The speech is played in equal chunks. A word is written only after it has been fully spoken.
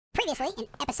Previously, in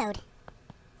episode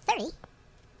 30,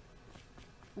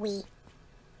 we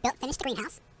finished the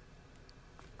greenhouse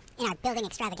in our building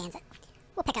extravaganza.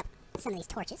 We'll pick up some of these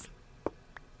torches.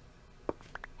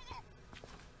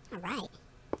 Alright.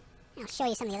 I'll show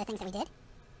you some of the other things that we did.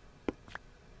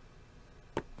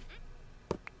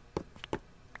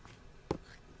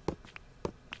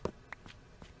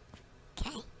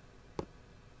 Okay.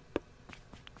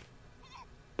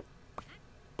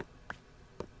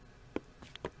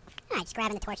 Alright, just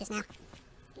grabbing the torches now.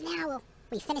 Now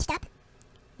we finished up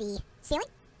the ceiling,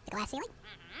 the glass ceiling,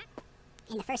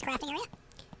 in the first crafting area.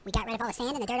 We got rid of all the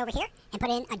sand and the dirt over here and put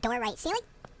in a door-right ceiling.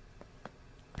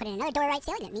 Put in another door-right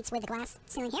ceiling that meets with the glass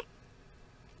ceiling here.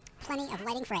 Plenty of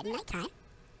lighting for at nighttime.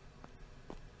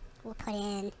 We'll put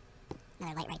in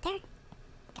another light right there.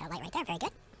 Got a light right there, very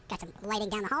good. Got some lighting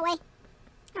down the hallway.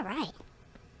 Alright.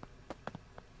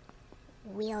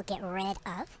 We'll get rid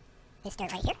of this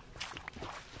dirt right here.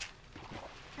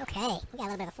 Okay, we got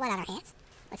a little bit of a flood on our hands.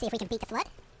 Let's see if we can beat the flood.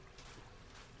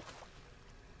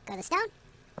 Go to the stone.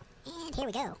 And here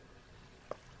we go.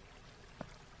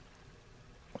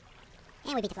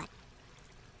 And we beat the flood.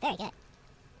 Very good.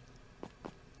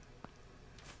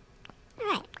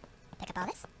 Alright. Pick up all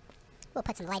this. We'll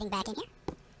put some lighting back in here.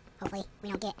 Hopefully we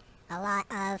don't get a lot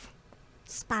of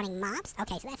spawning mobs.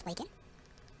 Okay, so that's leaking.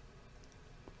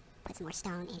 Put some more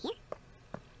stone in here.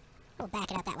 We'll back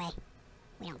it up that way.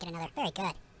 We don't get another. Very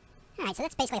good. Alright, so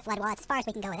that's basically a flood wall. It's as far as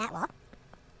we can go with that wall.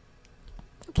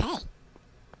 Okay.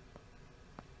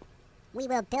 We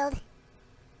will build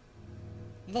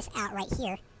this out right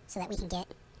here so that we can get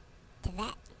to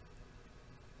that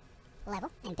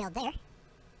level and build there.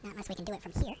 Not unless we can do it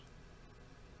from here.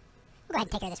 We'll go ahead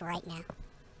and take care of this right now.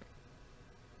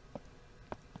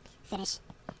 Finish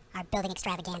our building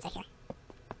extravaganza here.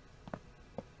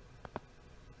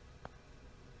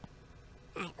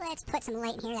 Alright, let's put some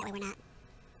light in here, that way we're not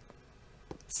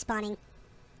spawning.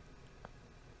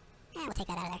 We'll take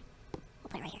that out of there. We'll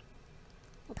put it right here.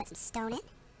 We'll put some stone in.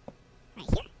 Right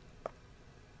here.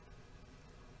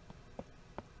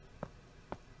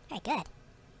 Very good.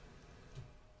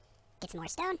 Get some more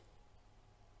stone.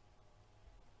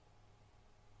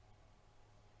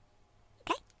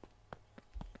 Okay.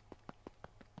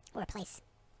 We'll replace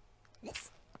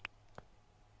this.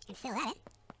 And fill that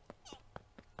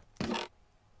in.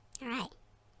 Alright.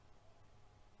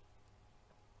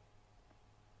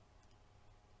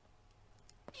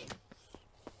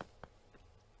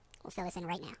 We'll fill this in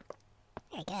right now.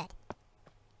 Very good.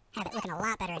 Have it looking a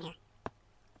lot better in here.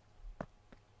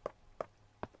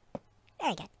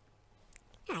 Very good.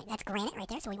 Alright, that's granite right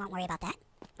there, so we won't worry about that.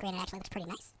 Granite actually looks pretty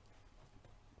nice.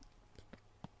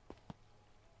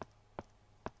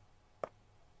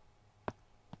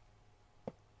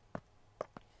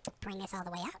 Bring this all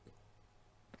the way out.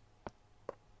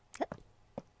 Oop.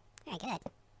 Very good.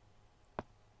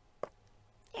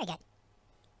 Very good.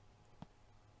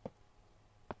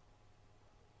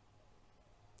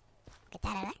 Get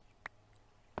that out of there.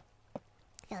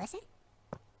 Fill this in.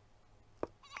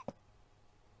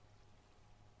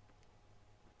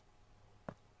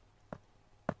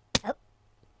 Oh.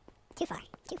 Too far.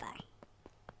 Too far.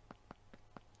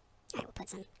 Alright, we'll put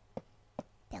some...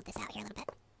 build this out here a little bit.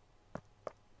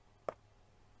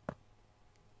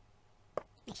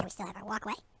 Make sure we still have our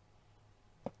walkway.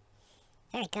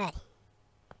 Very good.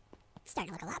 It's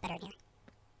starting to look a lot better in here.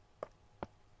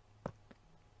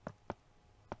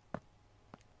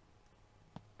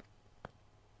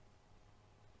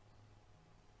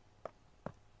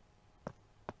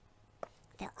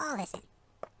 Fill all this in.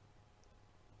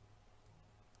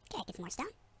 Okay, get some more stone.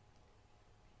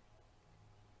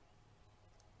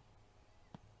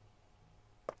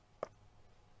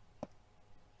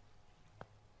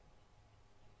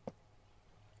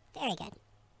 Very good.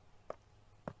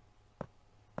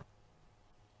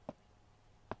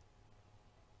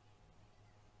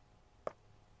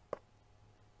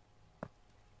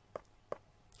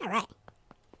 Alright.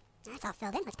 That's all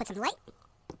filled in. Let's put some light.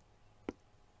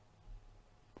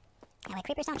 That way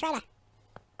creepers don't try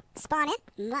to spawn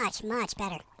in. Much, much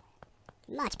better.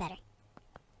 Much better.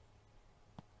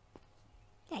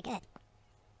 Very good.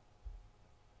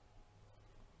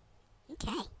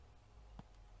 Okay.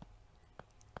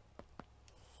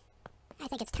 I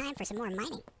think it's time for some more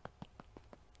mining.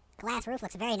 Glass roof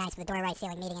looks very nice with the door-right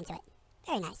ceiling meeting into it.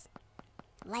 Very nice.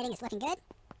 Lighting is looking good.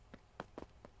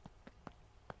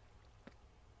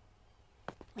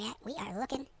 We are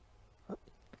looking... Whoop.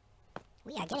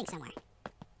 We are getting somewhere.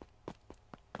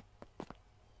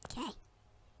 Okay.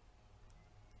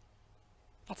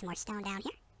 Got some more stone down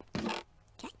here.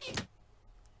 Okay.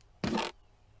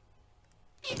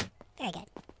 Very good.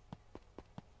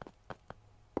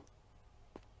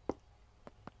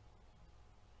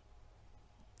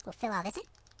 We'll fill all this in.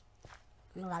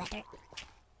 Remove all that dirt.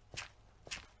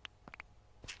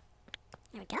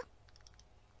 There we go.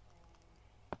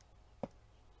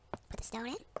 Put the stone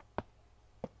in.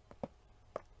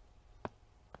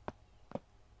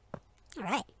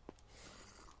 Alright.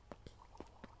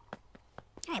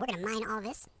 Alright, we're going to mine all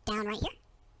this down right here.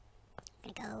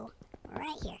 We're going to go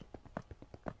right here.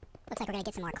 Looks like we're going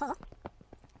to get some more coal.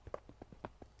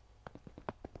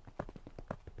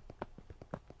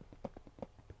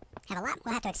 Have a lot.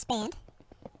 We'll have to expand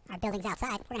our buildings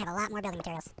outside. We're going to have a lot more building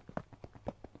materials.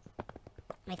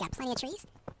 We've got plenty of trees.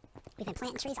 We've been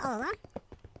planting trees all along.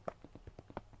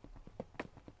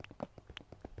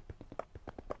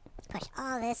 Push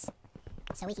all this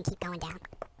so we can keep going down.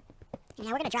 And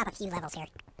now we're going to drop a few levels here.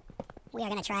 We are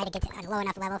going to try to get to a low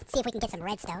enough level. See if we can get some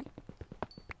redstone.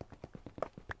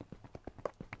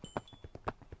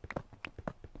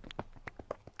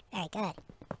 Very good.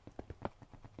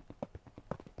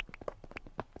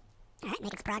 Alright,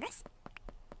 making some progress.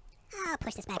 I'll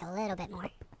push this back a little bit more.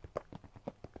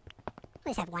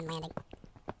 We'll just have one landing.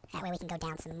 That way we can go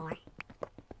down some more.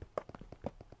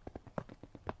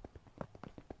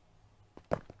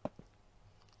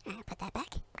 Alright, I'll put that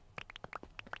back.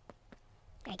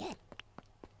 Very good.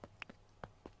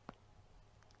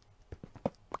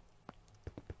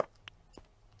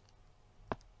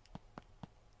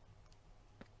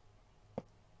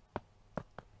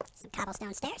 Some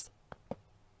cobblestone stairs.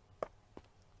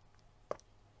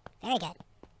 Very good.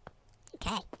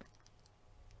 Okay.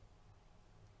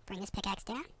 Bring this pickaxe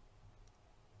down.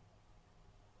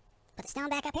 Put the stone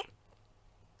back up here.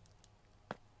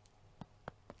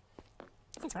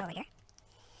 Since we're over here,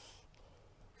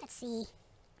 let's see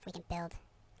if we can build.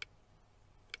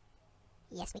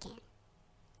 Yes, we can.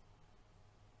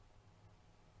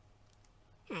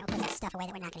 Alright, we'll put some stuff away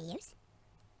that we're not going to use.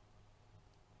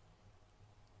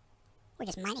 We're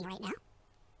just mining right now.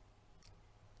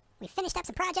 We finished up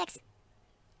some projects.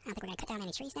 I don't think we're going to cut down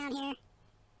any trees down here.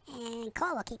 And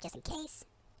coal we'll keep just in case.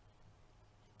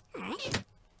 Alright.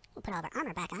 We'll put all of our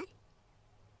armor back on.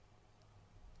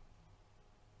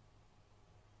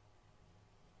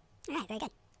 Alright, very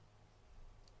good.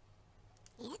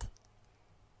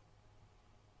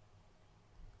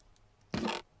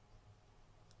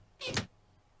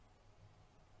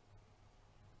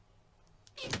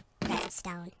 And grab some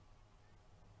stone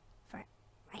for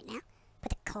right now. Put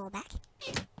the coal back.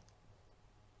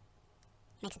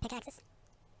 Make some pickaxes.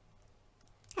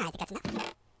 Alright, I think that's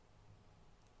enough.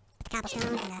 Put the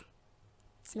cobblestone and the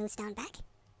smooth stone back.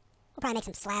 We'll probably make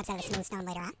some slabs out of the smooth stone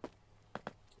later on.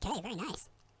 Okay, very nice.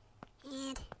 And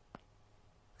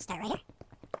we'll start right here.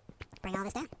 Bring all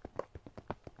this down.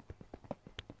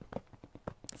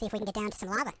 See if we can get down to some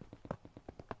lava.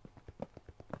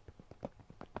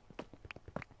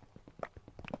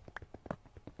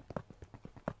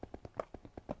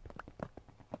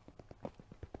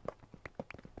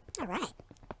 Alright.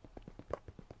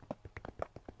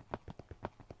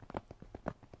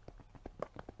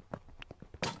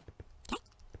 Okay,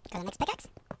 go to the next pickaxe.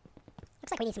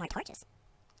 Looks like we need some more torches.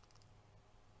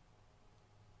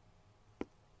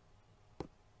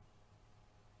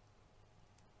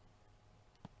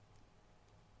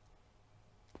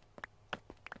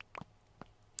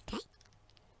 Okay,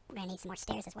 we're gonna need some more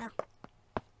stairs as well.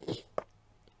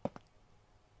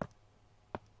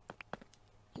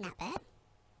 Not bad.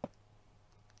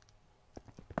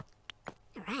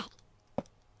 Alright. There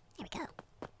we go.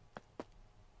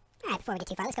 Alright, before we get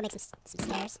too far, let's go make some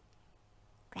stairs.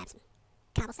 Grab some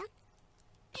cobblestone.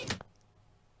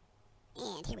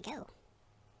 And here we go.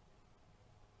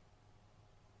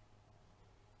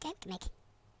 Okay, we can make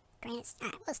granite.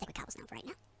 Alright, we'll stick with cobblestone for right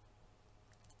now.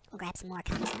 We'll grab some more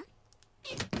cobblestone.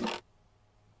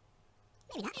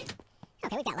 Maybe not.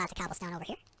 Okay, we've got lots of cobblestone over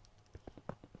here.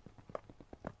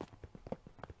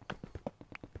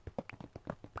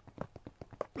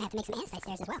 Might have to make some andesite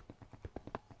stairs as well.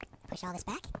 Push all this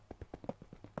back.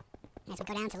 As we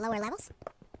go down to lower levels.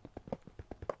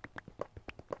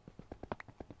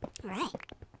 Alright.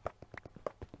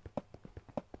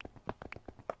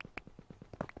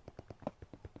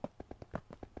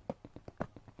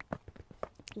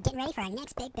 Getting ready for our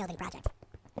next big building project.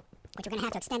 Which we're going to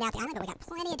have to extend out the island, but we got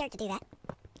plenty of dirt to do that.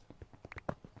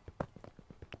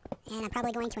 And I'm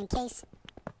probably going to encase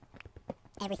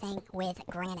everything with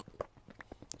granite.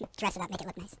 Dress it up, make it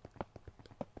look nice.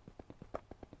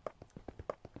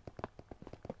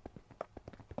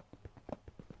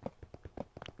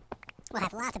 We'll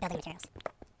have lots of building materials.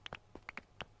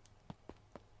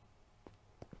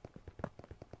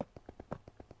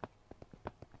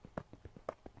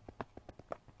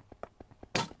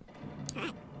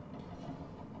 Alright.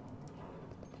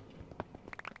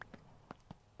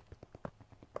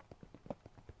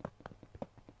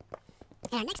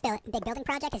 And our next big building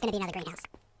project is going to be another greenhouse.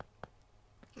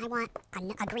 I want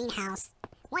a greenhouse,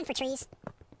 one for trees,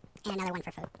 and another one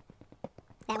for food.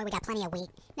 That way we got plenty of wheat.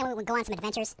 Then we would go on some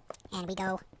adventures, and we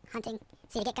go hunting.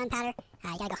 See, to get gunpowder,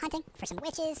 you gotta go hunting for some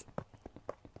witches,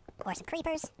 or some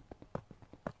creepers,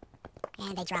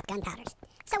 and they drop gunpowders.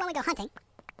 So when we go hunting,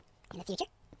 in the future,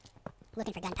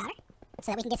 looking for gunpowder,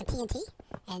 so that we can get some TNT,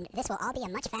 and this will all be a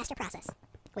much faster process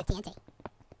with TNT.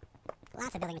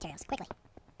 Lots of building materials, quickly.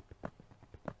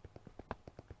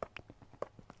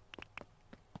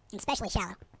 And especially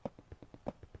shallow.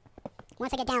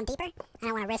 Once I get down deeper, I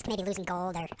don't want to risk maybe losing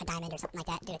gold or a diamond or something like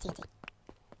that due to TNT.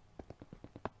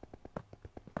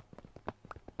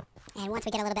 And once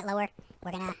we get a little bit lower,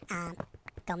 we're gonna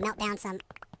go melt down some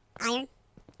iron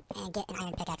and get an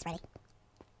iron pickaxe ready.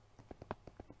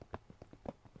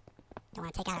 Don't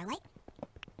want to take out our light.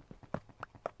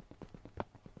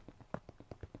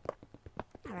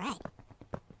 Alright.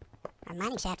 Our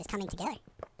mining shaft is coming together.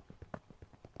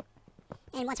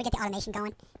 And once we get the automation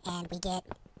going, and we get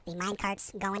the mine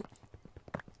carts going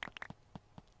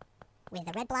with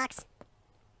the red blocks,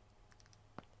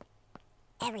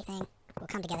 everything will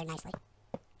come together nicely.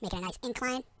 Making a nice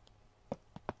incline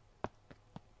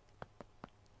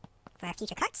for our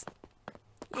future carts.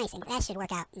 Nice, and that should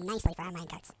work out nicely for our mine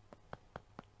carts.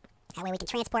 That way we can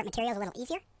transport materials a little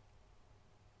easier.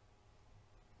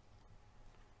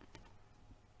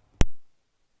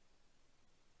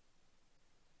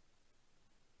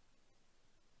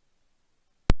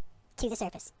 To the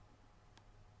surface.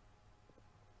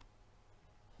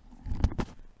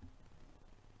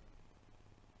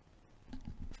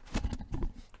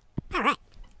 Alright.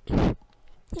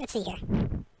 Let's see here.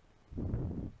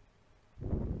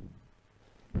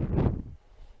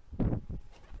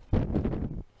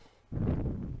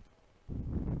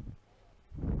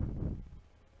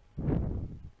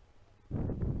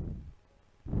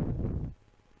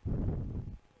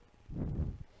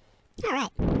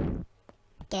 Alright.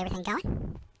 Get everything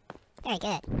going. Very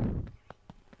good.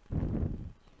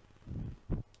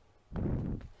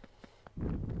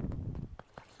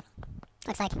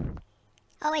 Looks like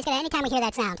always gotta, anytime we hear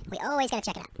that sound, we always gotta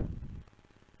check it out.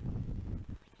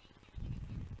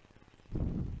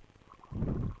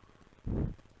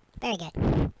 Very good.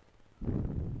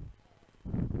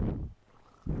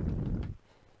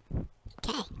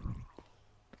 Okay.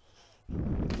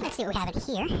 Let's see what we have in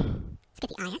here. Let's get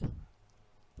the iron.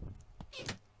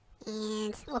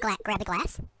 And we'll grab the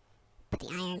glass. Put the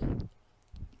iron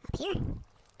up here.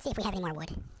 See if we have any more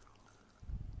wood.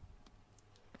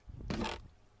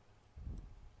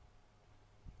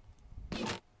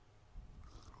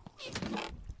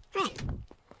 Alright.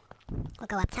 We'll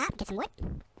go up top, get some wood.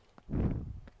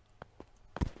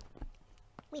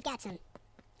 We've got some,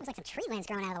 looks like some tree limbs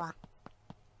growing out of the wall.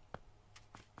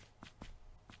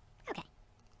 Okay.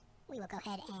 We will go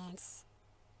ahead and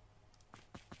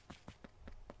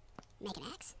make an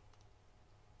axe.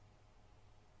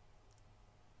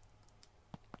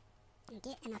 And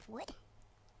get enough wood.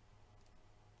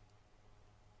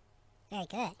 Very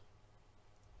good.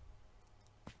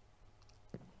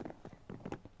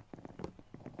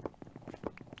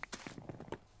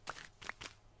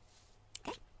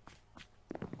 Okay.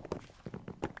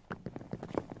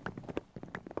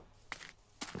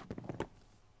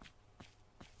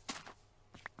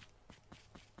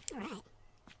 Alright.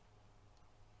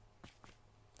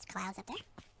 Clouds up there.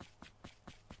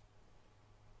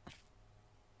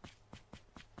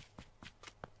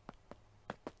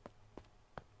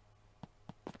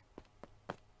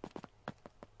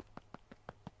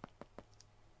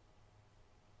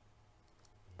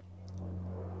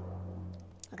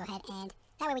 We'll go ahead and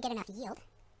that way we get enough yield.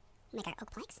 Make our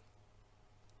oak planks.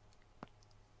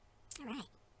 Alright.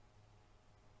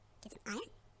 Get some iron.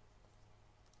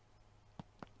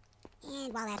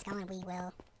 And while that's going, we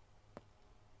will.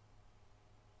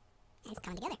 And it's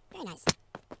coming together. Very nice.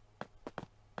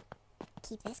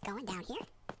 Keep this going down here.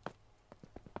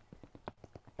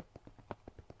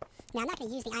 Now, I'm not going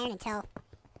to use the iron until...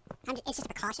 it's just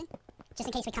a precaution. Just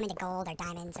in case we come into gold or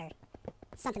diamonds or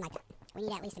something like that. We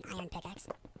need at least an iron pickaxe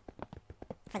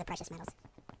for the precious metals.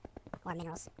 Or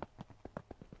minerals.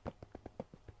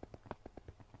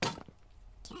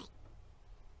 Okay.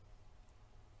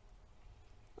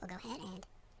 We'll go ahead and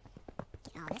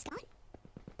get all this going.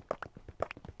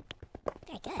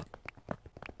 Very good.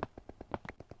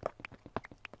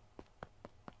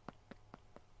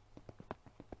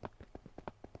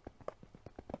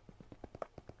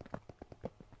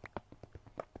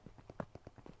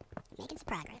 Making some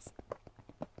progress.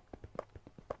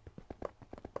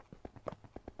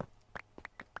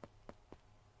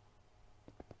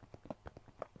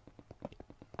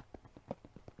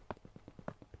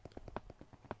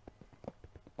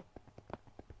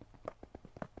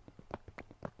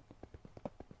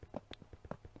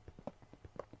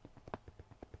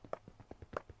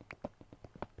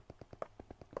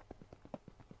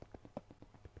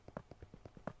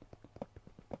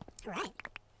 Alright.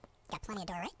 Got plenty of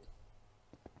diorite.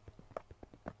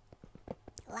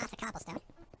 Lots of cobblestone.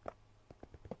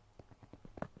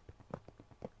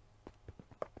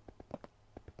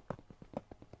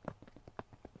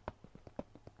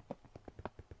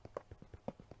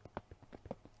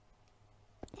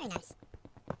 Very nice.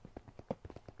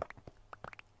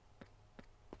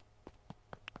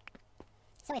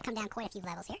 So we've come down quite a few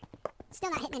levels here.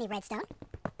 Still not hitting any redstone.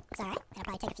 It's alright.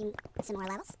 That'll probably take some more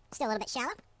levels. Still a little bit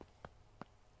shallow.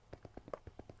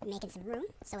 Making some room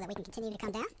so that we can continue to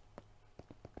come down.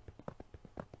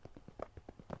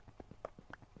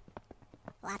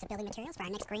 Lots of building materials for our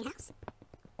next greenhouse.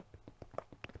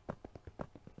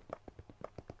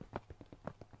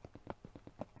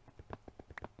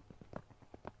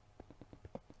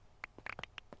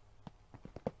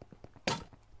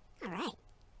 Alright.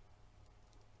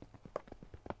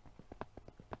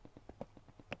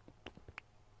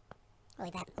 We'll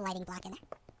leave that lighting block in there.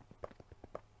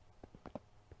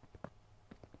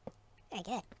 Very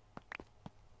good.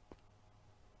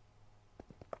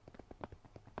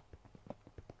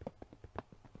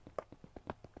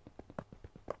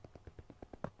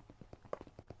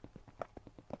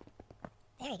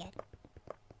 Very good.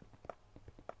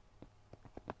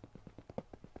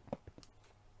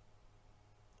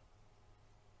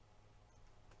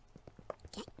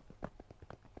 Okay.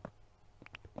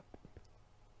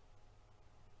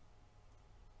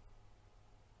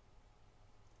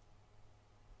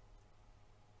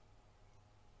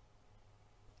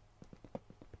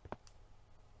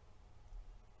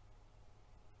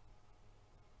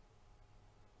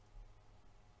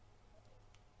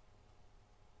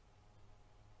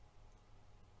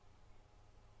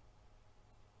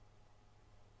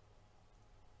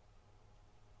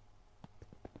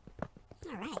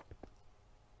 All right.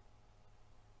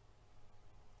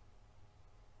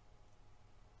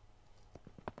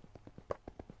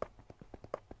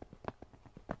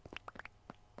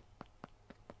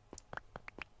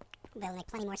 We'll be able to make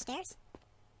plenty more stairs.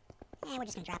 And we're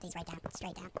just going to drop these right down,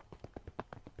 straight down.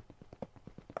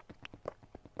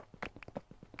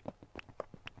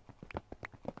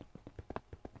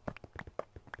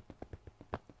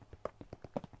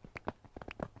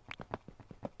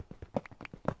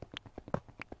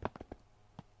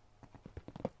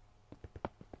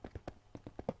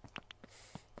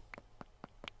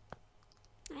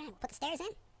 Alright, we'll put the stairs in.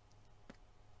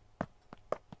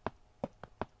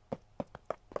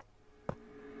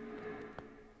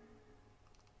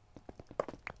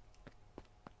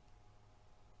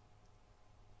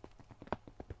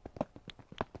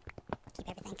 Keep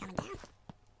everything coming down.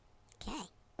 Okay.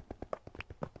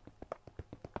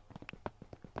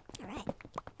 Alright,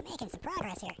 making some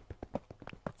progress here.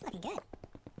 It's looking good.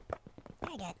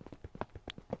 Very good.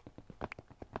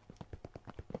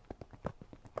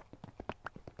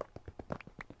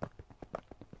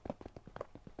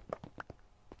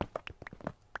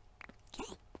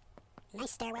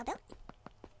 Nice stairwell built.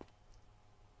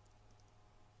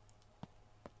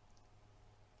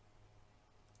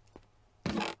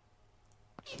 Go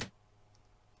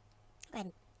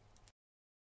ahead.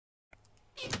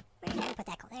 Where did we put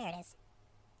that coal? There it is.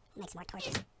 We'll make some more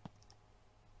torches.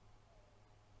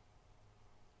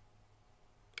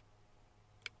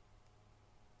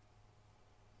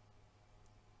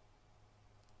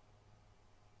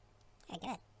 Very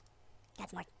good. Got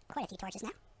some more, quite a few torches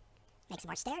now. Make some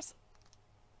more stairs.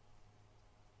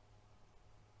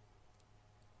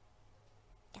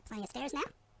 Got plenty of stairs now.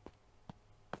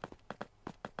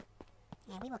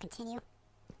 And we will continue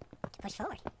to push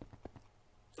forward.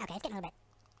 Okay, it's getting a little bit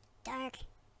dark.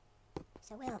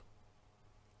 So we'll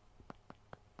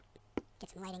get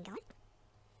some lighting going.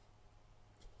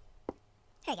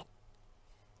 Very good.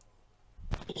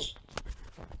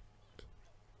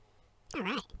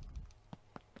 Alright.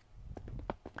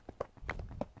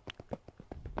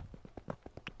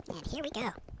 And here we go.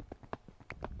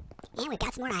 And we've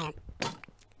got some more iron.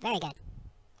 Very good.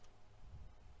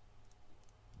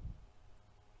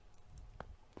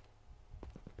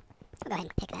 We'll go ahead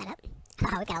and pick that up.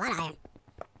 Oh, we've got a lot of iron.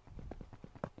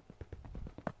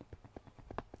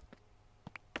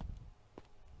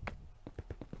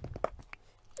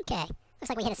 Okay, looks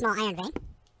like we hit a small iron vein.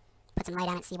 Put some light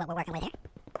on it, see what we're working with here.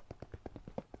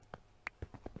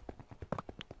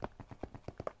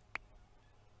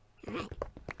 Alright.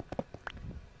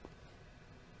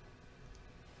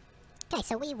 Okay,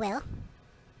 so we will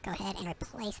go ahead and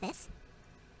replace this.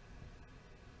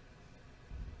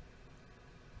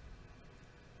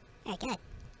 Very good.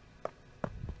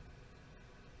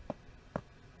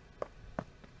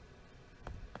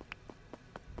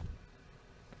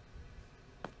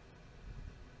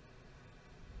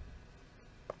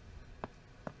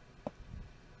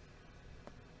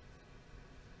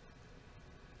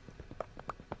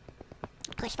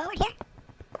 push forward here.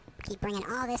 Keep bringing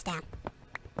all this down.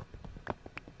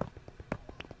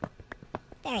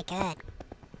 Very good.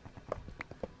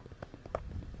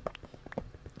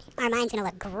 Our mine's gonna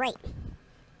look great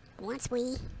once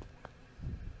we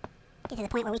get to the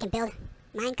point where we can build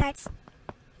mine carts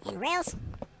and rails,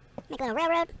 make a little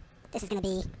railroad. This is gonna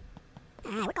be...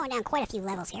 Alright, we're going down quite a few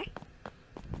levels here.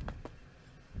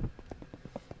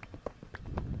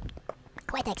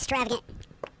 Quite the extravagant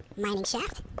mining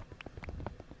shaft.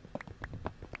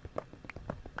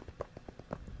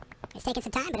 It's taking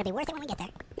some time, but it'll be worth it when we get there.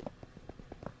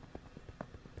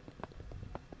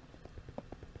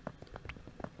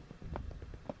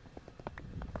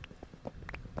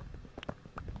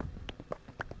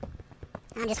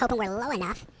 I'm just hoping we're low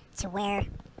enough to where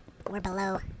we're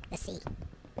below the sea.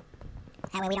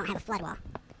 That way we don't have a flood wall.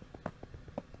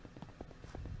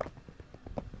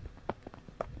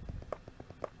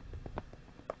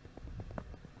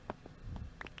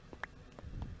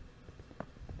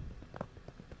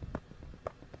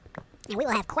 And we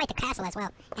will have quite the castle as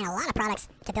well, and a lot of products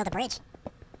to build a bridge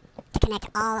to connect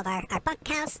all of our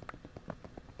bunkhouse.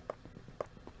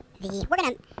 We're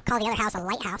going to call the other house a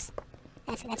lighthouse.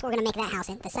 That's what we're going to make that house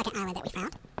in, the second island that we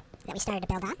found, that we started to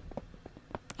build on.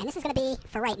 And this is going to be,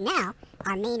 for right now,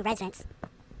 our main residence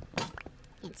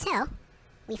until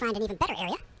we find an even better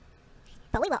area.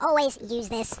 But we will always use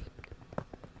this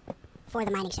for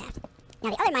the mining shaft.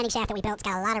 Now, the other mining shaft that we built's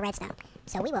got a lot of redstone,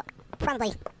 so we will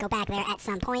probably go back there at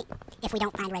some point if we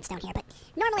don't find redstone here. But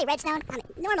normally redstone,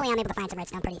 normally I'm able to find some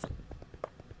redstone pretty easy.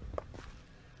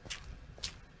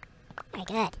 Very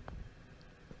good.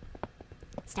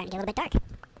 It's starting to get a little bit dark.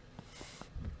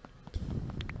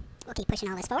 We'll keep pushing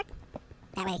all this forward.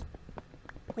 That way,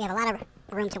 we have a lot of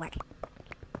room to work.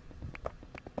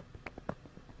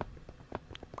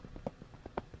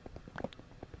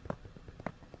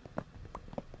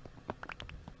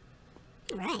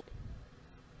 Alright.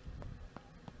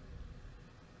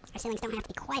 Our ceilings don't have to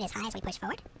be quite as high as we push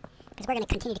forward, because we're going to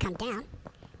continue to come down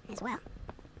as well.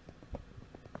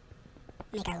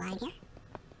 Make our line here.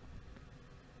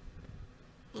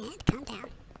 And come down.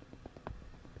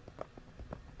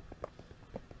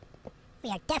 We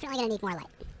are definitely going to need more light.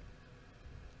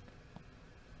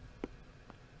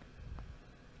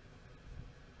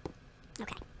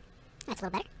 Okay. That's a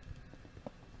little better.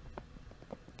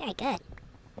 Very good.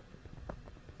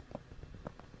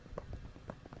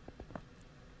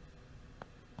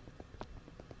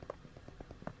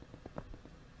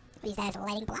 We'll use that as a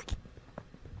lighting block.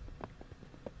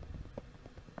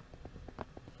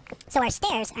 So our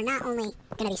stairs are not only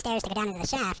going to be stairs to go down into the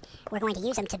shaft, we're going to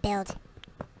use them to build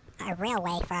our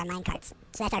railway for our minecarts.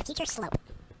 So that's our future slope.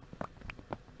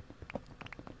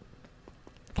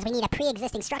 Because we need a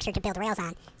pre-existing structure to build rails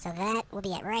on, so that will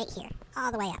be it right here,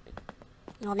 all the way up.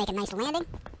 And we'll make a nice landing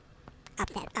up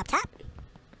top.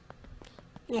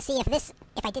 I'm going to see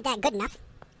if I did that good enough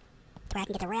to where I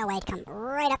can get the railway to come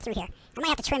right up through here. I might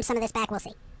have to trim some of this back, we'll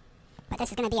see. But this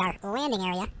is going to be our landing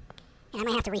area. And I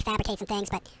might have to refabricate some things,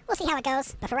 but we'll see how it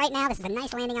goes. But for right now, this is a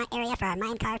nice landing area for our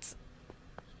mine carts.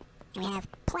 And we have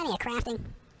plenty of crafting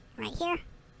right here.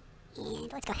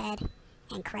 And let's go ahead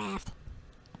and craft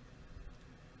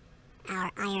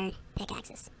our iron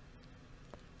pickaxes.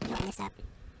 Open this up.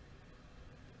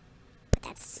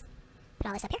 Put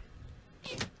all this up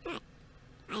here. Alright.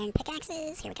 Iron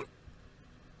pickaxes, here we go.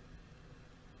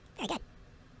 Very good.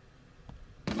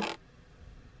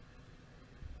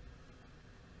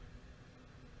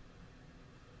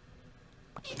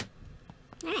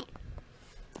 Alright.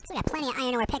 So we got plenty of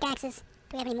iron ore pickaxes.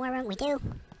 Do we have any more room? We do.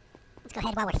 Let's go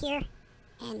ahead while we're here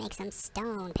and make some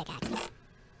stone pickaxes.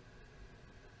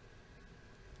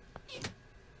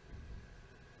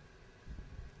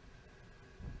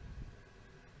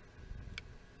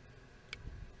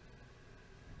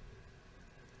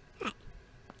 Alright.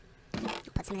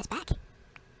 Put some of this back.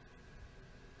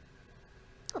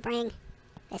 We'll bring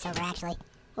this over actually.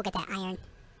 We'll get that iron.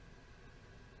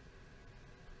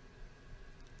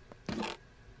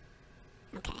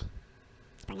 Okay.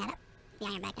 Let's bring that up. The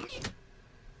iron back down.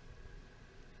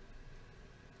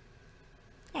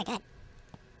 Very good.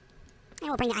 And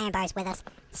we'll bring the iron bars with us.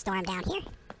 Store them down here.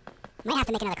 Might have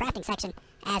to make another crafting section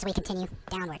as we continue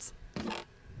downwards.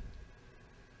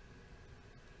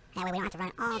 That way we don't have to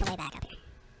run all the way back up here.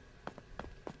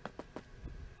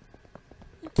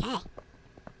 Okay.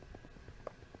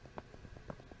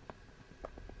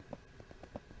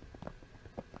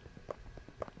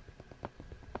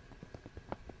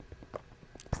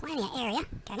 Plenty of area. Okay,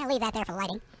 I'm going to leave that there for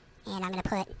lighting. And I'm going to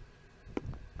put,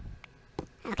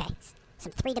 okay,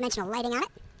 some three-dimensional lighting on it.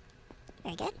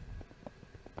 Very good.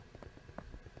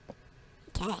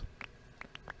 Okay.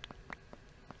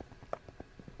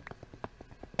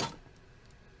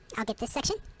 I'll get this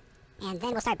section, and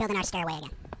then we'll start building our stairway again.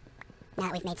 Now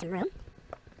that we've made some room.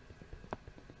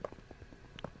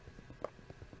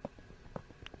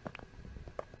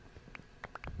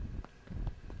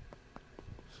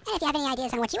 And if you have any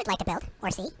ideas on what you would like to build or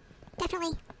see,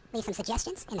 definitely leave some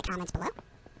suggestions in the comments below.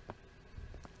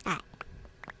 Alright.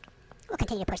 We'll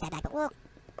continue to push that back, but we'll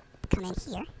come in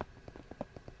here.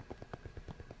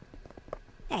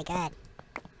 Very good.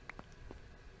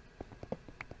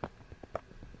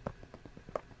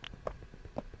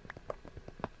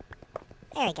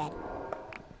 Very good.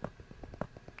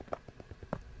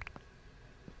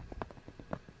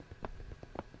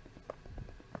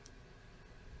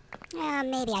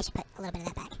 Maybe I should put a little bit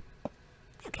of that back.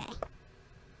 Okay.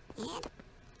 And...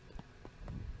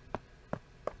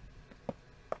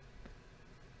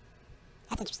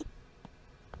 that's interesting.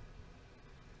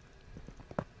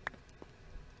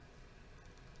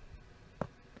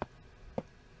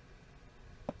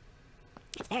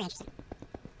 That's very interesting.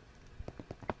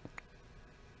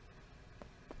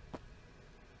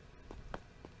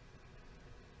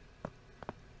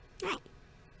 Alright.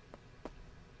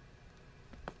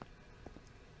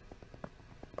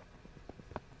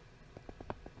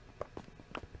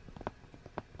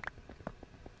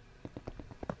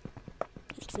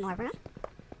 Make some more room.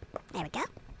 There we go.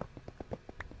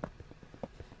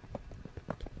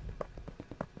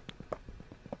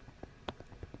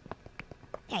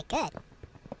 Very good.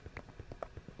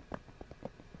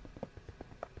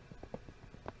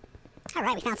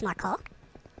 Alright, we found some more coal.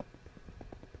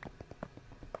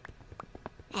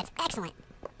 That's excellent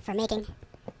for making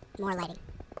more lighting,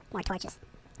 more torches.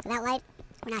 Without light,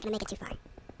 we're not going to make it too far.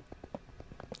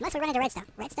 Unless we run into redstone.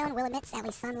 Redstone will emit at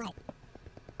least some light.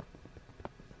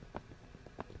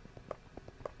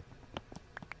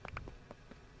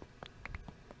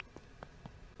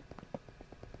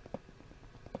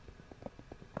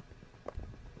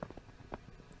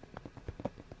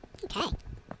 Okay.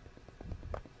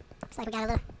 Looks like we got a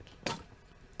little,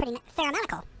 pretty fair amount of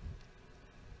coal.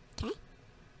 Okay.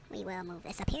 We will move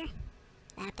this up here,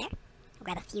 that up there. We'll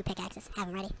grab a few pickaxes, have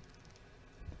them ready.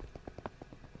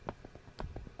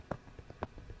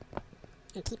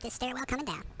 And keep this stairwell coming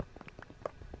down.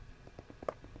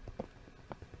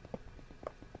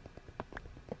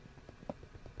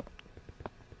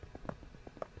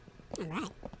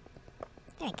 Alright.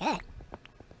 Very good.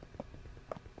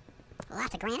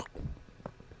 Lots of granite.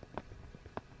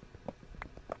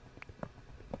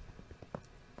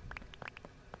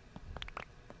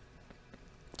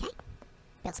 Okay.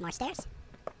 Build some more stairs.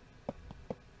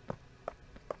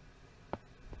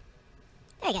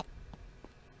 Very good.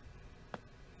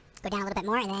 Go down a little bit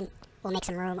more and then we'll make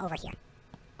some room over here.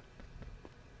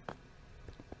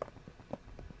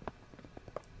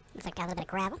 Looks like got a little bit of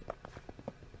gravel.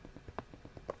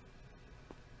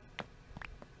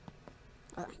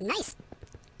 Oh, nice!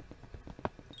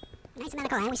 Nice amount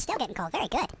of coal, and we're still getting coal. Very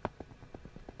good.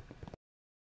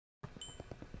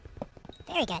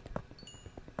 Very good.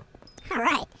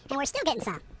 Alright, and we're still getting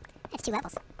some. That's 2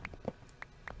 levels.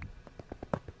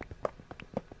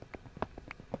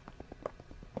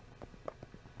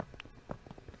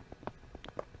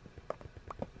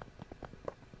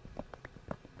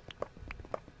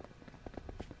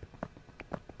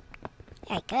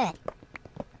 Very good.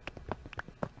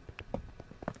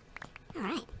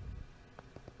 Alright.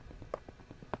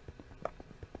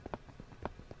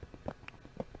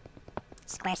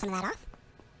 Square some of that off.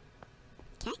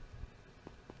 Okay.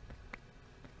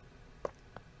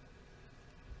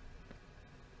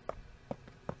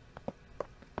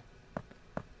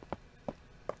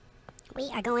 We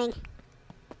are going...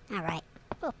 Alright.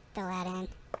 We'll fill that in.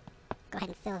 Go ahead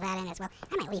and fill that in as well.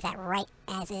 I might leave that right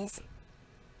as is.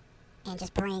 And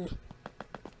just bring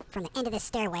from the end of this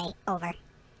stairway over.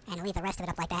 And leave the rest of it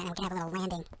up like that. And we can have a little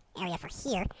landing area for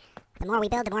here. The more we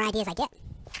build, the more ideas I get.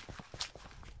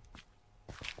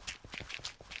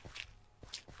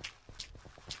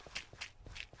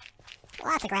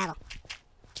 Lots of gravel.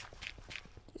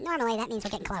 Normally, that means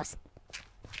we're getting close.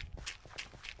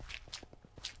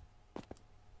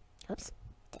 Oops.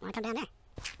 Didn't want to come down there.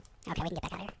 Okay, we can get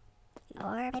back out of here.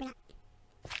 Or maybe not.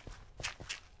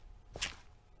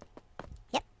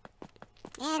 Yep.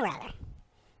 And we're out of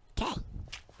there. Okay.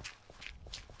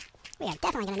 We are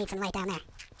definitely going to need some light down there.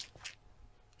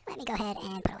 Let me go ahead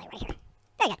and put a light right here.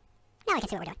 Very good. Now we can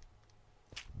see what we're doing.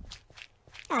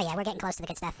 Oh yeah, we're getting close to the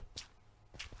good stuff.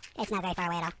 It's not very far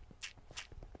away at all.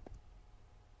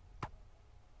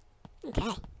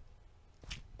 Okay.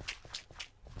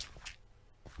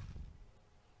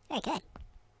 Very good.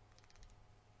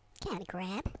 Okay, let me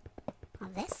grab all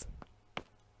this.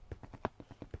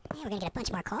 And we're going to get a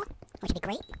bunch more coal, which would be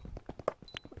great.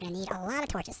 We're gonna need a lot of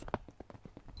torches.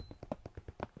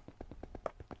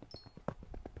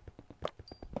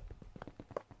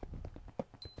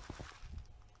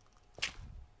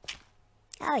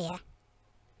 Oh yeah.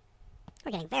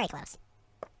 We're getting very close.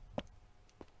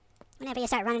 Whenever you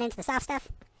start running into the soft stuff,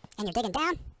 and you're digging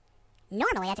down,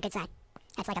 normally that's a good sign.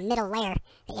 That's like a middle layer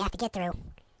that you have to get through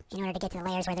in order to get to the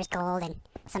layers where there's gold and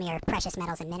some of your precious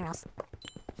metals and minerals.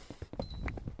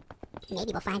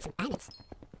 Maybe we'll find some diamonds.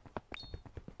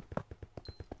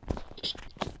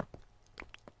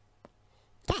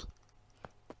 Okay.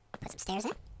 Put some stairs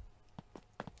in.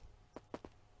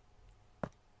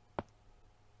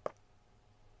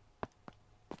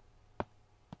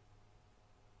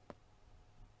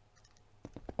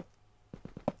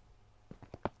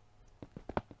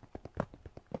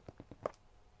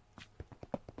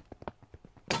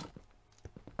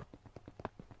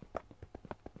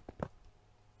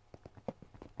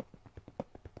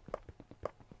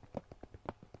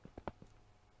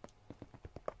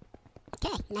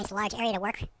 Okay, nice large area to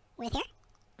work with here.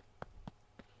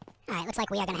 Alright, looks like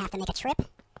we are going to have to make a trip.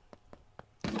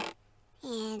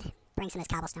 And bring some of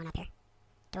this cobblestone up here.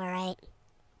 Dorite,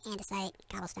 andesite,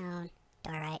 cobblestone,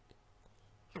 dorite.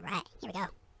 Alright, here we go.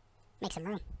 Make some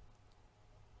room.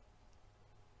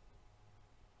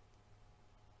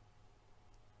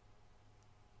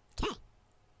 Okay.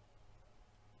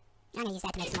 I'm going to use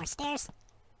that to make some more stairs.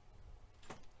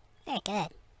 Very good.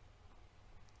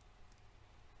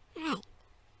 Alright.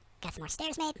 Got some more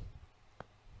stairs made.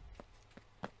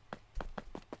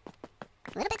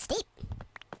 A little bit steep.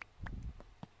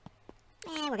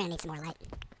 And we're gonna need some more light.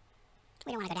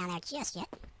 We don't want to go down there just yet.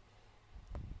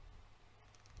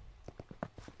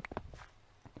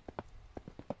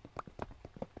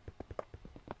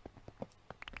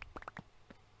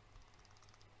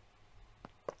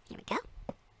 Here we go.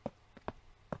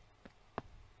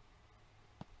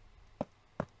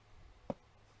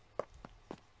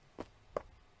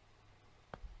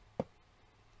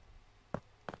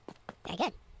 Very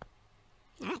good.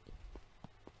 Alright.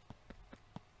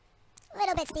 A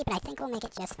little bit steep, but I think we'll make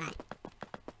it just fine.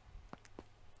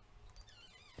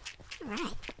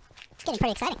 Alright. It's getting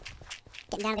pretty exciting.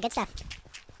 Getting down to the good stuff.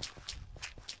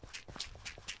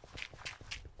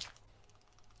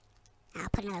 I'll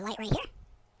put another light right here.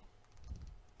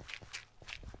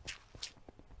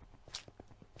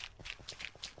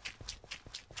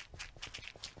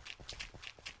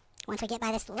 Once we get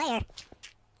by this layer,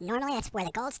 normally that's where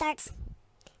the gold starts.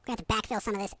 We're going to have to backfill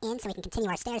some of this in so we can continue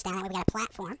our stairs down. That way we got a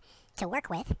platform to work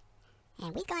with.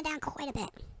 And we've gone down quite a bit.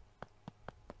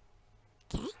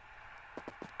 Okay.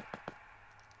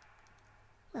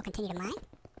 We'll continue to mine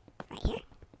right here.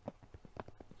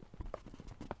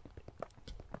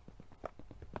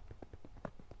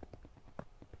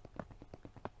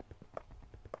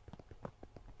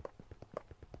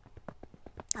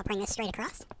 I'll bring this straight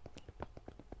across.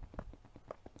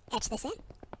 Etch this in.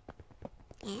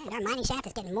 And our mining shaft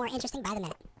is getting more interesting by the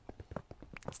minute.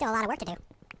 Still a lot of work to do,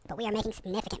 but we are making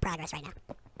significant progress right now.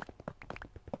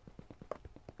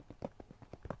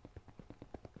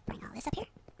 Bring all this up here.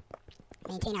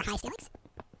 Maintain our high ceilings.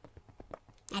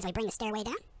 As we bring the stairway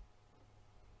down.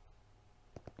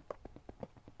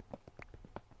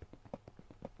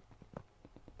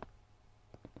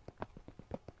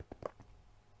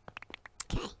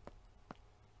 Okay.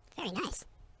 Very nice.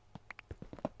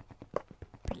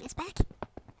 Bring this back.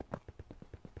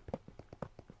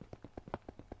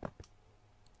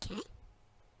 Okay.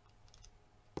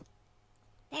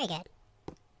 Very good.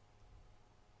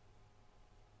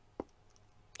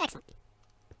 Excellent.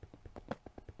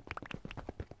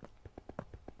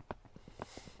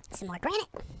 Some more granite.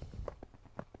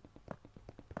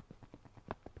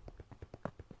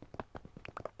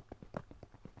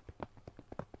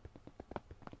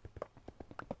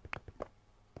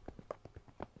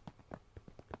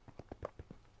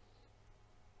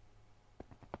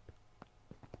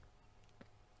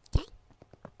 Okay.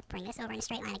 Bring this over in a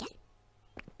straight line again.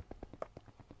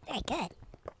 Very good.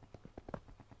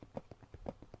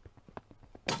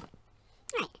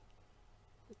 Alright.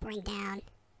 Bring down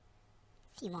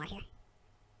a few more here.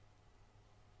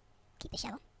 Keep the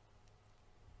shovel.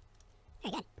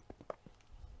 Very good.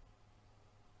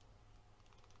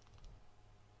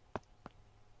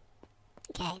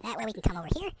 Okay, that way we can come over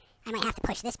here. I might have to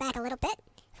push this back a little bit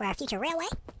for our future railway,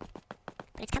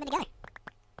 but it's coming together.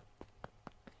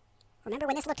 Remember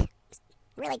when this looked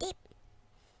really deep?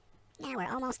 Now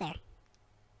we're almost there.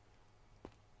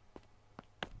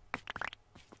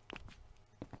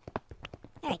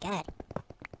 Very good.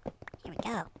 Here we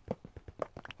go.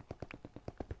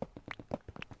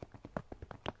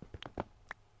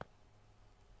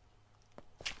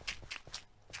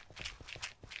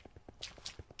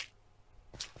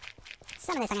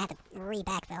 some of this I'm going to have to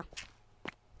re-backfill.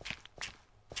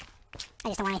 I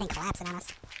just don't want anything collapsing on us.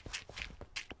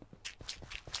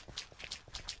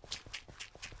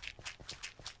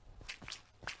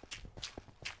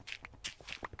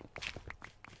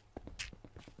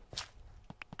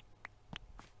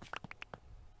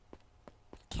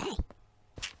 Okay.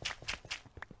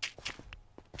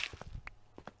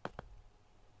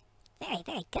 Very,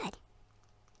 very good.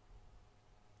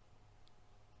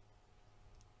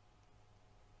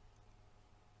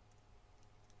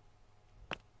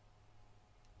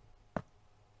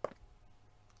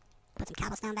 Put some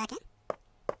cobblestone back in.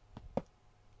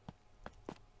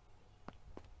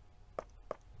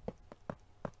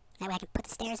 That way I can put the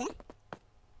stairs in.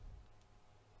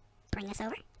 Bring this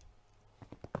over.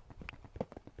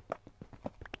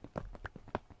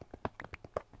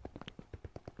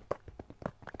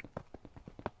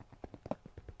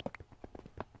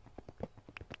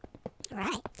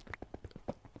 Alright.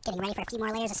 Getting ready for a few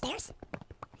more layers of stairs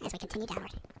as we continue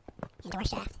downward into our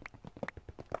shaft.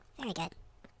 Very good.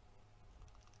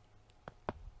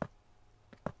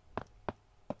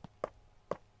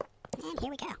 And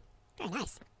here we go. Very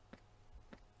nice.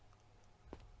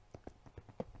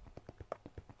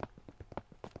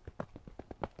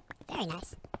 Very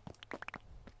nice.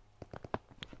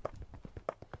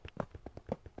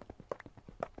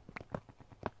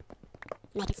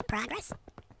 Making some progress.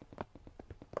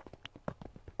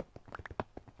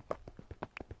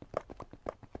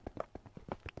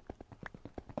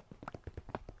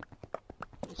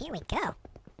 And here we go.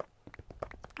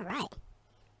 All right.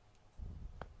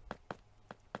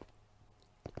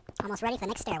 Almost ready for the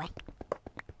next stairway.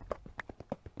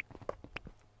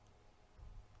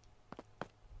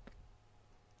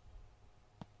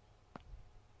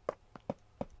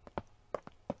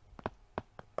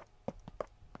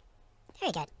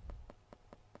 Very good.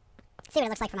 See what it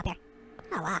looks like from up here.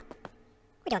 Oh, wow.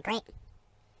 We're doing great.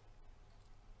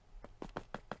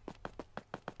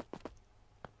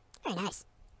 Very nice.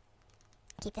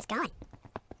 Keep this going.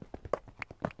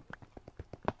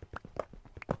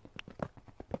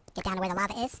 Get down to where the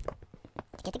lava is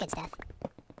to get the good stuff.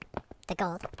 The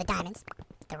gold, the diamonds,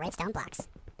 the redstone blocks.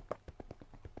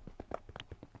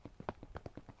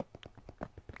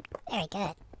 Very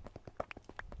good.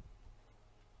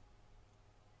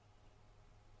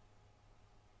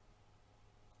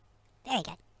 Very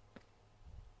good.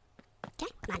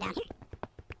 Okay, come on down here.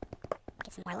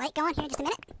 Get some more light going here in just a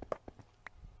minute.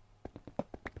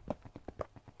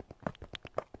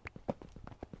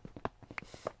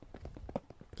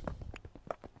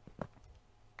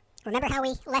 Remember how we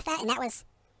left that and that was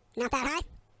not that high?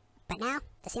 But now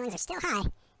the ceilings are still high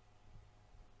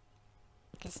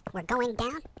because we're going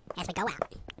down as we go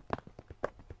out.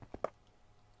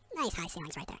 Nice high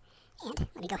ceilings right there. And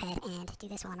let me go ahead and do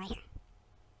this while I'm right here.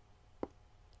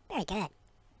 Very good.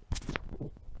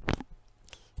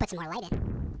 Put some more light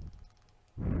in.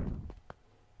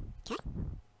 Okay.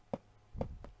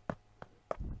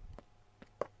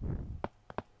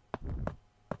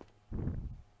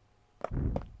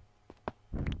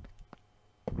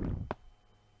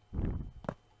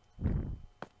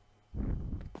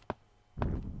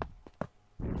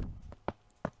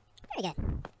 Very good.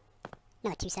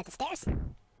 Another 2 sets of stairs.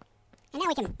 And now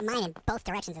we can mine in both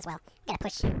directions as well. We've got to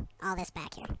push all this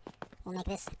back here. We'll make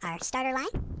this our starter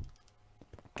line.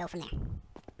 Go from there.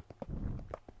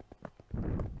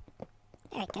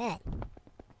 Very good.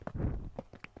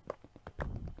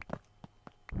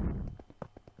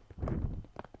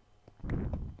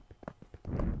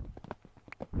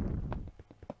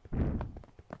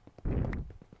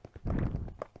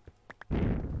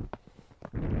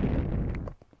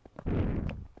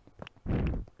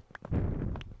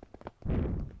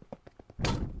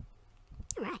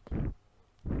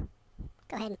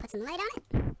 Go ahead and put some light on it.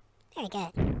 Very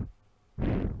good.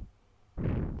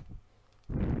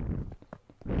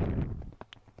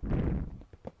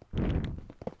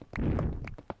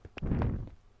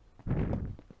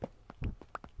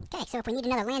 Okay, so if we need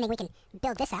another landing, we can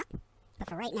build this out. But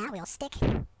for right now, we'll stick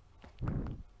to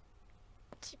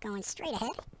going straight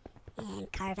ahead and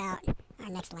carve out our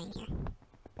next lane here.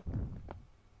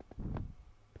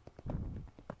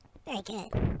 Very good.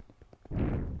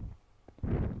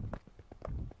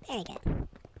 Very good.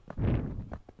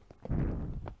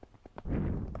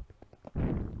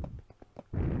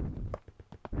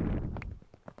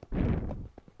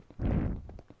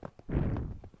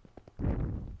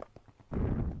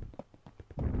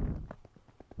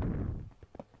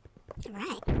 All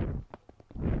right.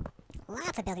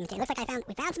 Lots of building material. Looks like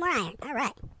we found some more iron. All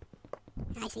right.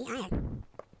 I see iron.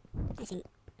 I see.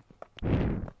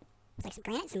 Looks like some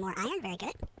granite, some more iron. Very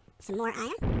good. Some more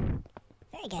iron.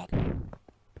 Very good.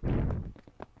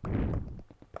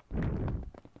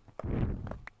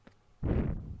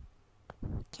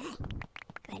 Okay.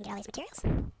 Go ahead and get all these materials.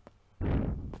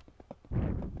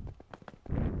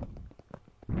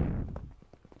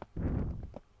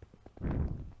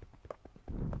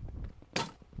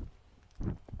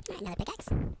 Alright, another pickaxe.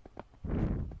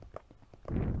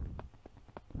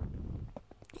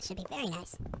 This should be very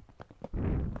nice.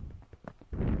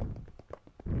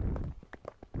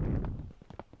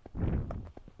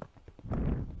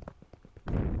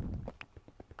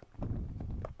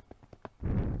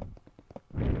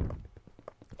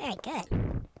 Very good.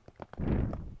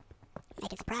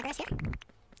 Making some progress here.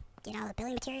 Get all the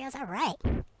building materials. Alright.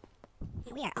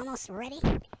 We are almost ready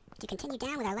to continue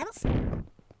down with our levels.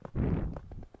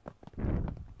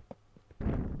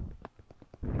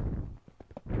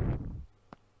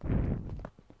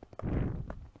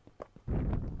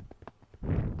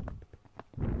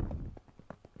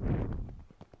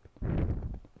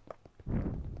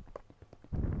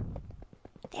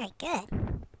 Very good.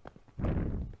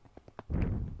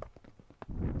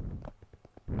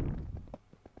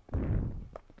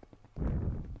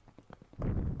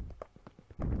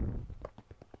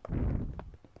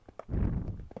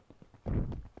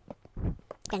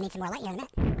 Gonna need some more light here in a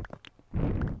minute.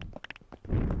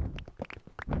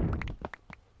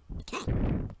 Okay.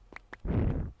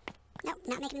 Nope,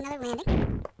 not making another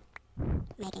landing.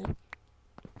 Gonna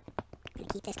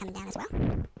keep this coming down as well.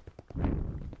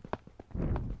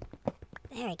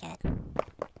 Very good.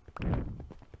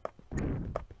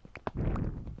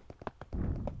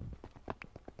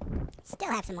 Still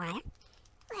have some more iron.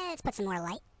 Let's put some more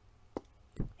light.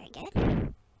 Very good.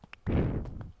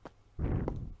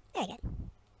 Very good.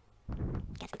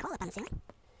 Got some coal up on the ceiling.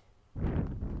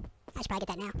 I should probably get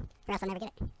that now, or else I'll never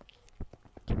get it.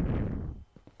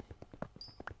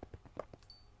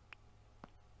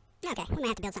 Okay, we might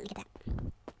have to build something to get that.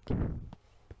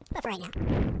 But for right now,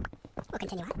 we'll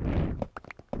continue on.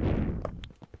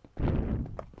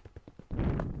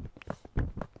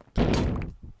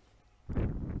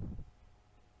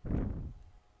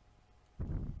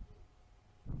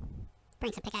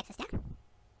 Bring some pickaxes down.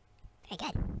 Very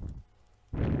good.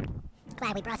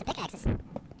 Glad we brought some pickaxes.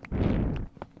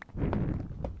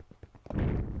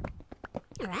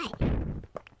 Alright.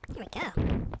 Here we go.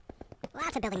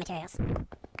 Lots of building materials.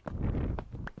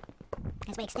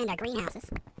 As we extend our greenhouses,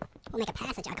 we'll make a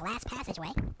passage, a glass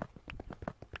passageway.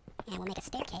 And we'll make a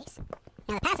staircase.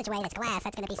 Now the passageway that's glass,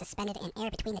 that's going to be suspended in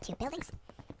air between the two buildings.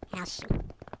 And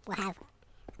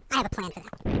I have a plan for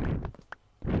that.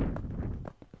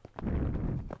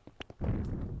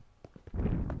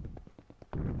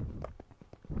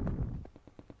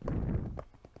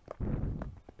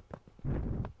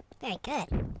 Very good.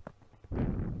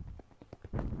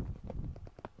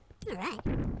 Alright.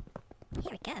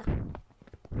 Here we go.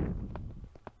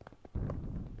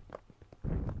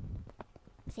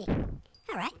 Let's see.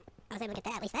 Alright. I was able to get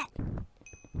that, at least that.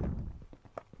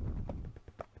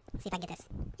 Let's see if I can get this.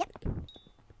 Yep.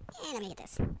 And let me get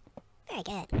this. Very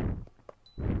good.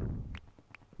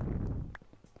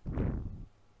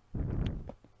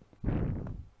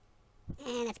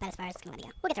 And that's about as far as it's going to let me go.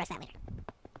 We'll get the rest of that later.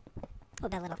 We'll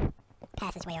build a little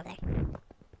passageway over there.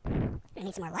 Gonna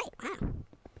need some more light. Wow.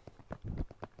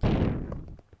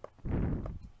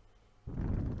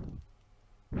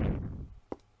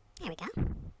 There we go.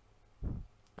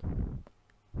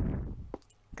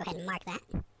 Go ahead and mark that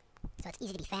so it's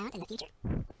easy to be found in the future.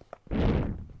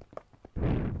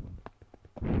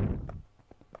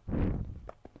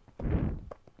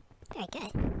 Very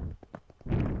good.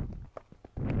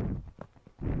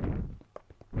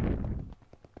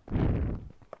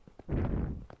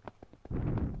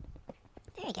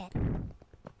 Very good.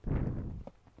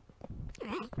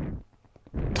 Alright.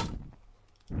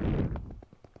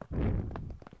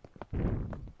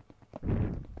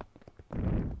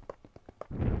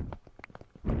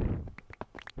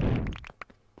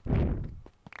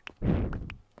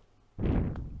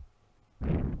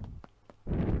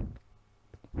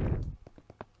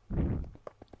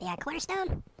 The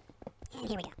cornerstone. And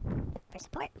here we go. For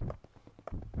support.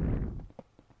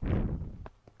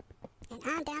 And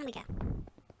on down we go.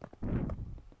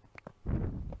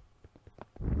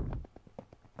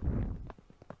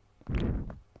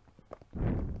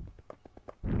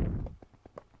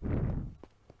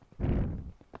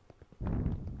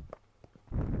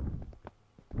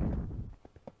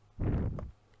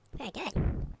 Very good.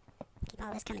 Keep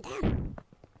all this coming down.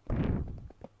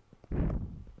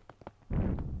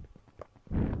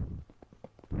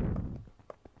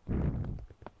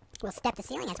 We'll step the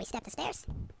ceiling as we step the stairs.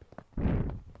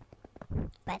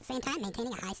 But but at the same time,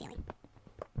 maintaining a high ceiling.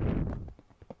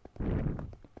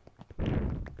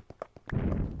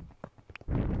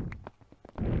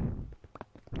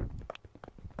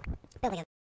 Building a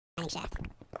mining shaft.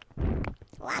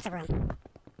 Lots of room.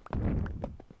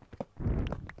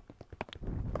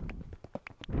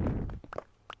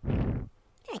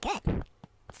 Very good.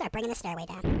 Let's start bringing the stairway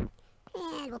down.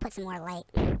 And we'll put some more light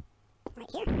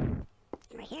right here, and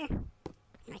right here, and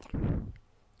right there.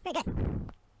 Very good.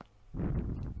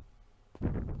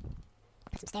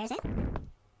 Put some stairs in.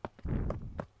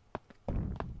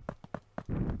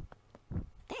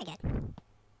 Very good.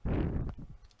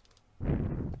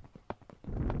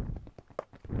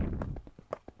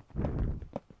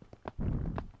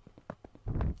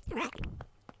 Alright.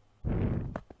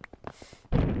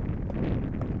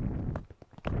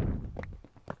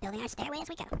 Building our stairway as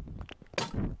we go.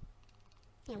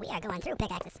 And we are going through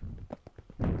pickaxes.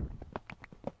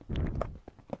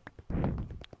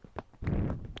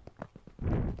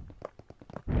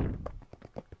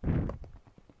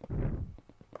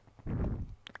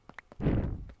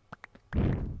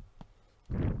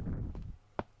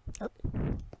 Oop.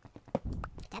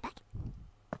 Get that back.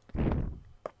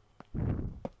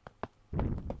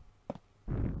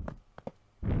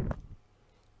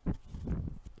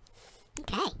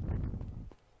 Okay.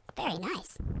 Very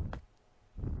nice.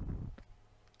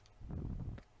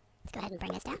 Let's go ahead and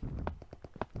bring this down.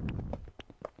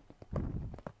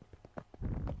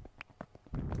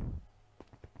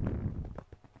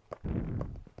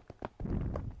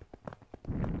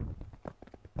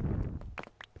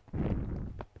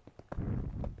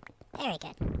 Very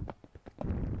good.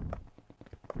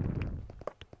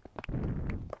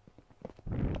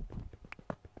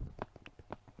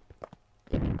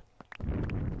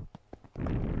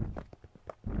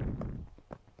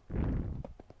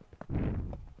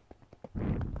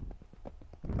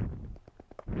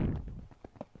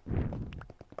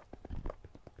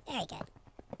 Very good.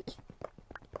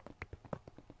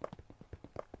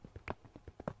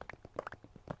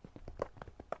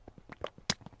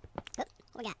 Oop,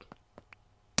 what we got?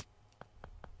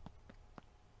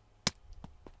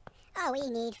 Oh, we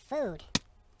need food.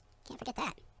 Can't forget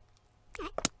that.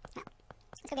 Alright, well,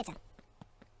 let's go get some.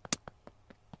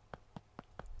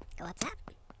 Go up top.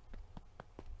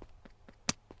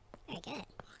 Very good.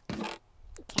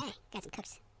 Okay, got some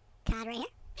cooked cod right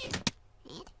here.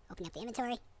 And open up the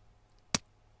inventory.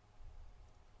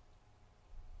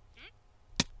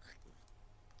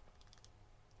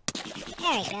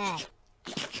 Very good.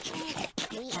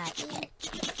 And we are eating.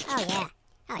 Oh yeah.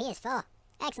 Oh, he is full.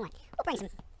 Excellent. We'll bring some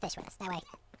fish with us. That way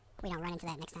we don't run into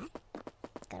that next time.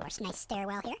 Let's go to our nice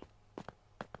stairwell here.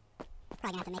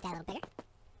 Probably gonna have to make that a little bigger.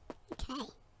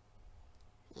 Okay.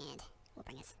 And we'll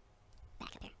bring us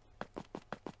back up here.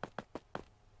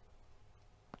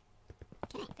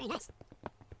 Okay, very nice.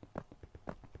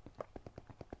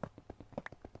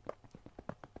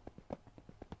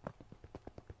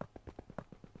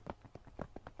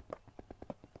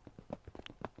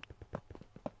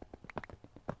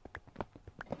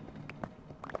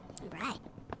 Right.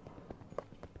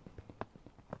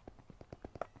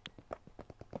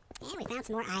 And we found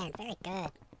some more iron. Very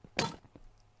good.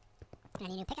 I need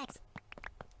a new pickaxe.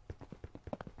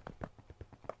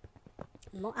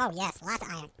 More, oh yes, lots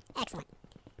of iron. Excellent.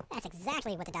 That's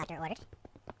exactly what the doctor ordered.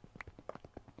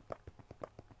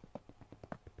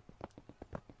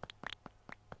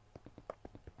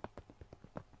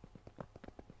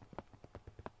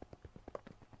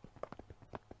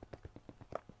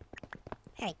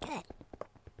 Very good.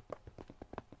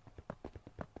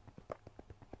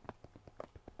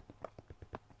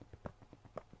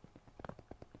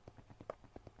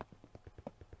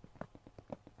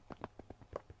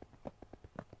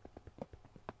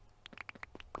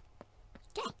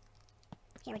 Okay,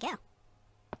 here we go.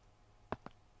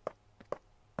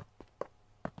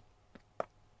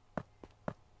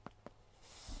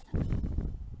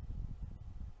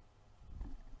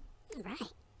 All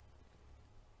right.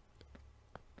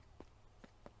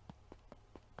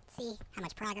 See how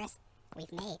much progress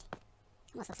we've made.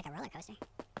 Almost looks like a roller coaster.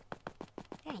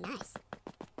 Very nice.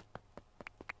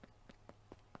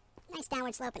 Nice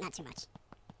downward slope, but not too much.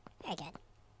 Very good.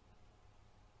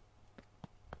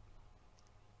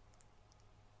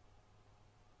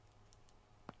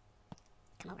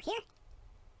 Come over here.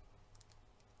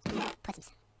 Put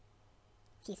some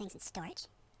few things in storage.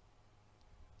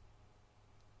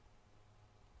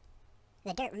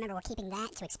 The dirt, remember, we're keeping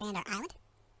that to expand our island,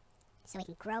 so we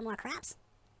can grow more crops.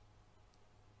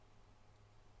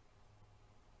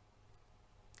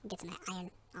 We'll get some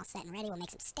iron all set and ready. We'll make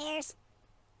some stairs.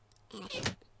 And I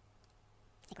think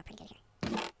we're pretty good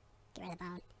here. Get rid of the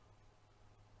bone.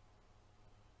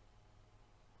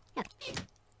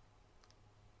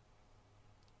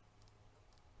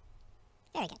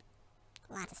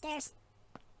 lots of stairs.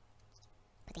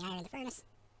 Put the iron in the furnace.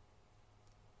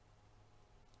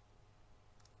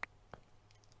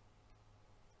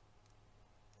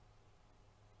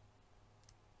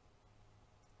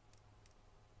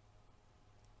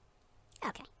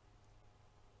 Okay.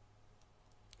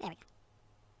 There we go.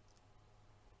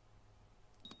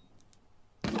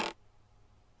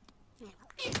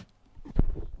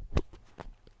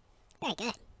 Very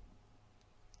good.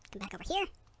 Come back over here.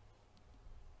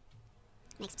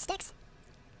 Make some sticks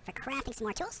for crafting some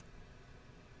more tools.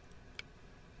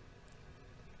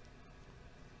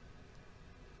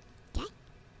 Okay.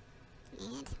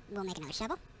 And we'll make another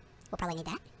shovel. We'll probably need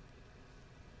that.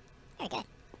 Very good.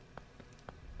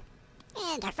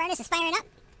 And our furnace is firing up.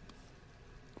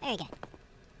 Very good.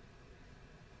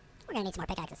 We're gonna need some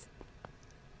more pickaxes.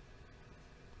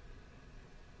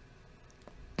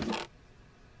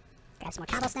 Grab some more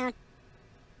cobblestone.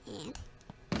 And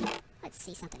let's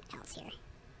see something else here.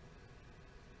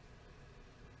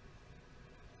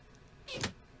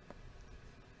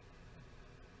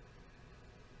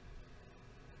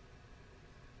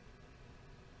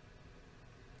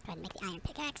 Go ahead and make the iron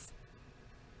pickaxe.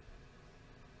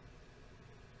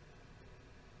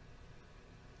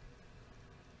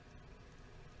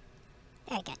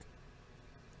 Very good.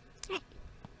 Alright.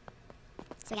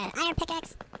 So we got an iron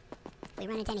pickaxe. If we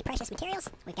run into any precious materials,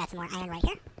 we've got some more iron right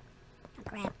here. I'll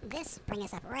grab this, bring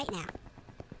this up right now.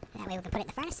 That way we can put it in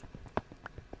the furnace.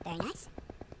 Very nice.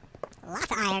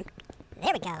 Lots of iron.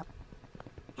 There we go.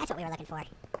 That's what we were looking for.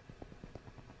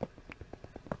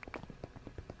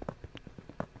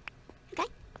 Okay.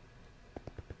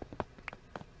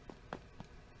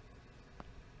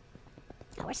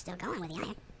 Oh, we're still going with the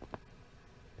iron.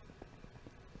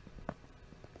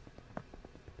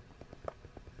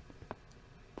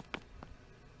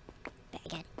 Very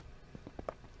good.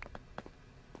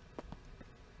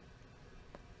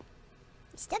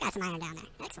 Still got some iron down there.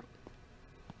 Excellent.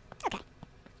 Okay.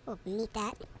 We'll meet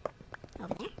that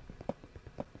over there.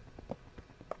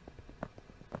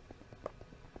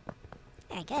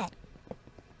 Very good.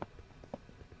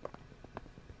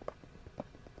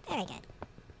 Very good.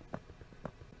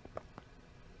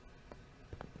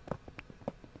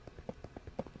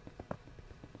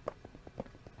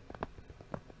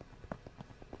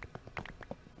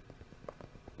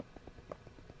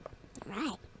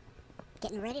 Alright.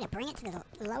 Getting ready to bring it to the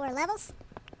lower levels.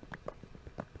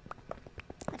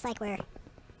 Looks like we're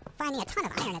finding a ton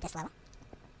of iron at this level.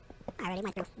 I already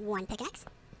went through one pickaxe.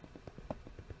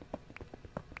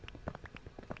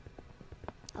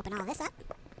 Open all this up.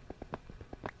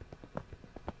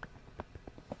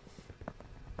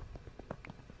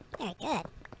 Very good.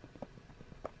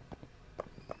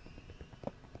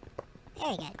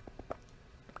 Very good.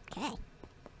 Okay.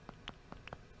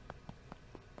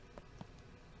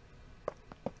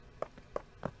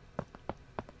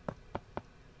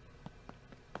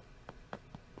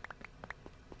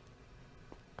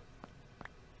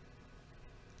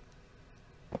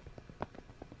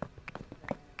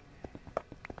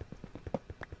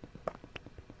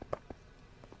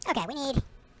 Okay, we need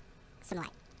some light.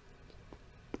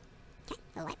 Okay,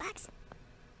 the light box.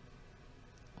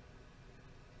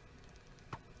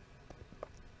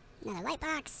 Another light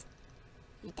box.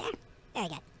 Right there. Very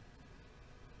good.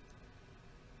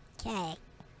 Okay,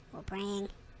 we'll bring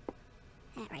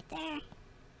that right there.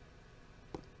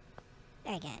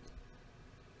 Very good.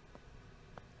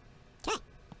 Okay.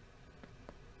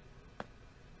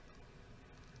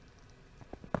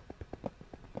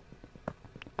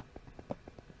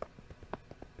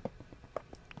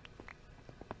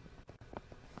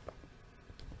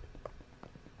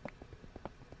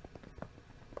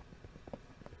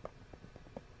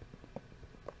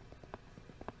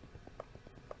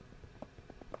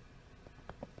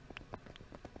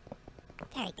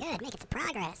 Very good, making some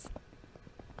progress.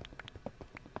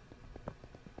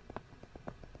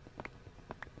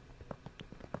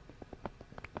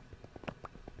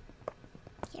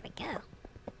 Here we go.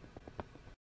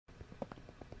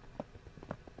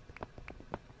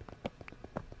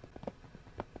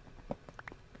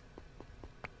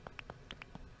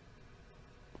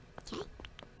 Okay.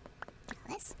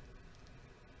 All this.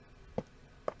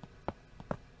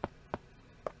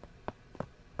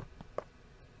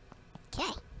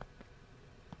 Okay.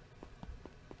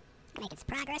 Making some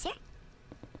progress here.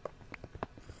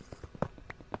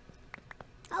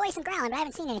 Always some growling, but I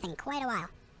haven't seen anything in quite a while.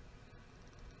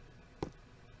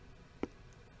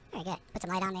 Very good. Put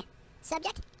some light on the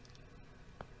subject.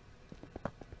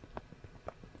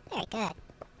 Very good.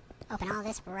 Open all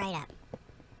this right up.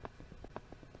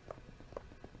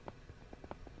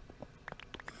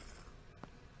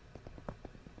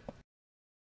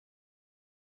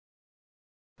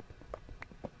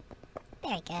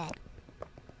 Very good.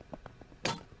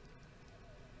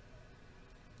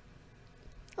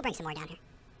 We'll bring some more down here.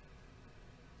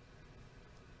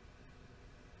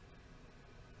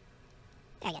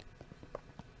 Very good.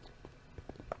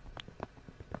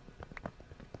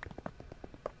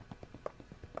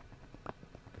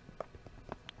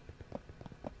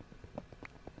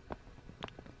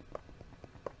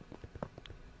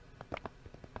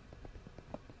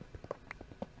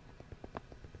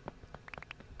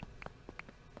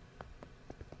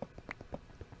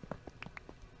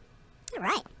 All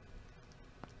right.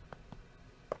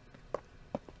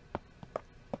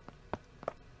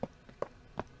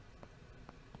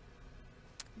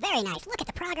 Very nice. Look at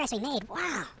the progress we made.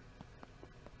 Wow.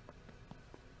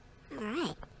 All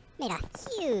right. Made a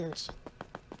huge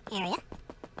area.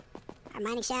 Our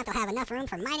mining shaft will have enough room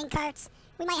for mining carts.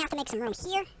 We might have to make some room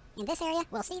here in this area.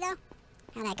 We'll see, though,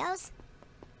 how that goes.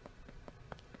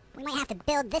 We might have to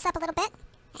build this up a little bit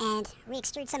and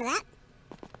re-extrude some of that.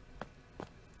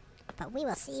 But we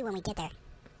will see when we get there.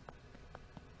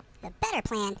 The better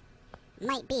plan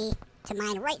might be to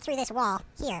mine right through this wall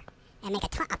here and make a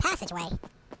passageway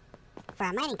for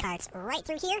our mining carts right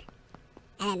through here,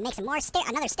 and then make some more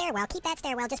another stairwell, keep that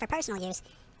stairwell just for personal use,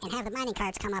 and have the mining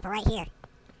carts come up right here.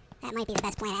 That might be the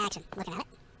best plan of action, looking at it.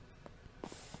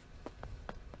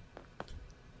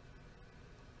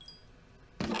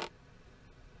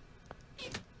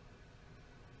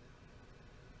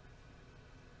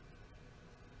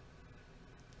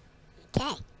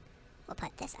 Okay, we'll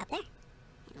put this up there,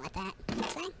 and let that do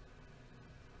its thing.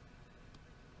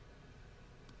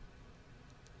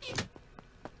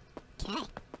 Okay.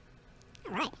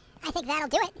 Alright. I think that'll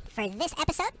do it for this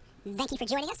episode. Thank you for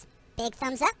joining us. Big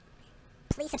thumbs up.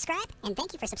 Please subscribe, and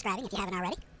thank you for subscribing if you haven't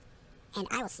already. And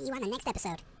I will see you on the next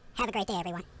episode. Have a great day,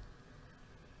 everyone.